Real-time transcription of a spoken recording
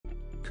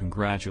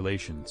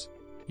Congratulations!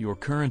 You're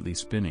currently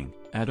spinning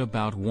at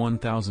about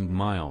 1,000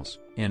 miles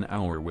an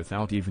hour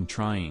without even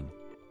trying.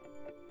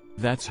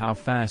 That's how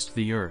fast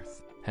the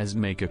Earth has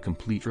make a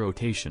complete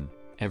rotation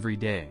every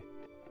day.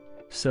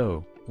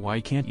 So, why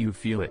can't you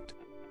feel it?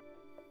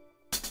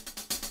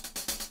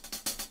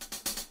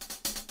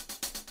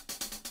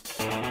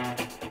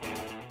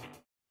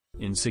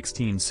 In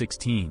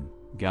 1616,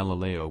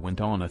 Galileo went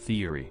on a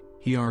theory.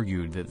 He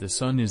argued that the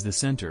Sun is the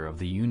center of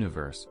the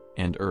universe,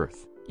 and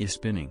Earth is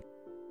spinning.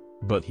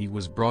 But he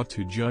was brought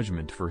to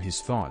judgment for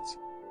his thoughts.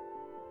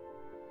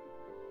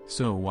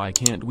 So why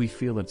can't we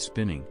feel it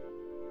spinning?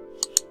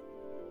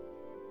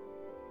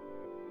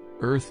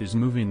 Earth is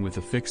moving with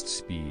a fixed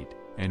speed,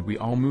 and we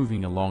all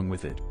moving along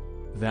with it.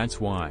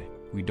 That's why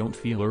we don't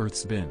feel Earth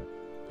spin.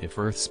 If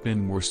Earth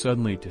spin were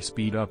suddenly to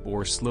speed up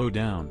or slow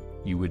down,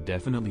 you would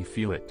definitely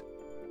feel it.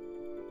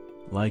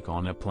 Like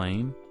on a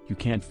plane, you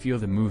can't feel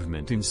the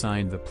movement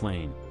inside the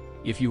plane.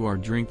 If you are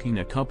drinking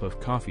a cup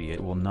of coffee,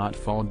 it will not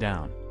fall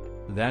down.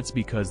 That's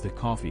because the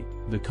coffee,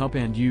 the cup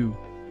and you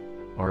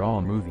are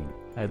all moving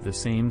at the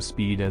same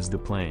speed as the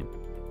plane.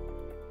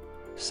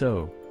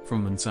 So,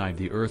 from inside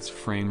the Earth's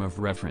frame of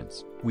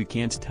reference, we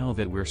can't tell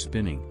that we're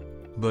spinning.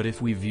 But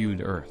if we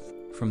viewed Earth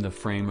from the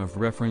frame of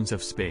reference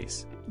of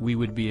space, we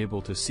would be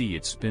able to see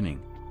it spinning.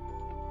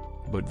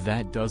 But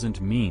that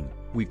doesn't mean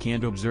we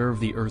can't observe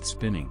the Earth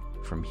spinning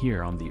from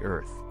here on the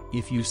Earth.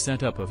 If you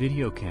set up a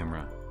video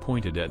camera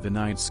pointed at the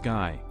night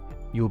sky,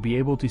 you'll be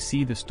able to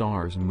see the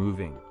stars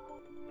moving.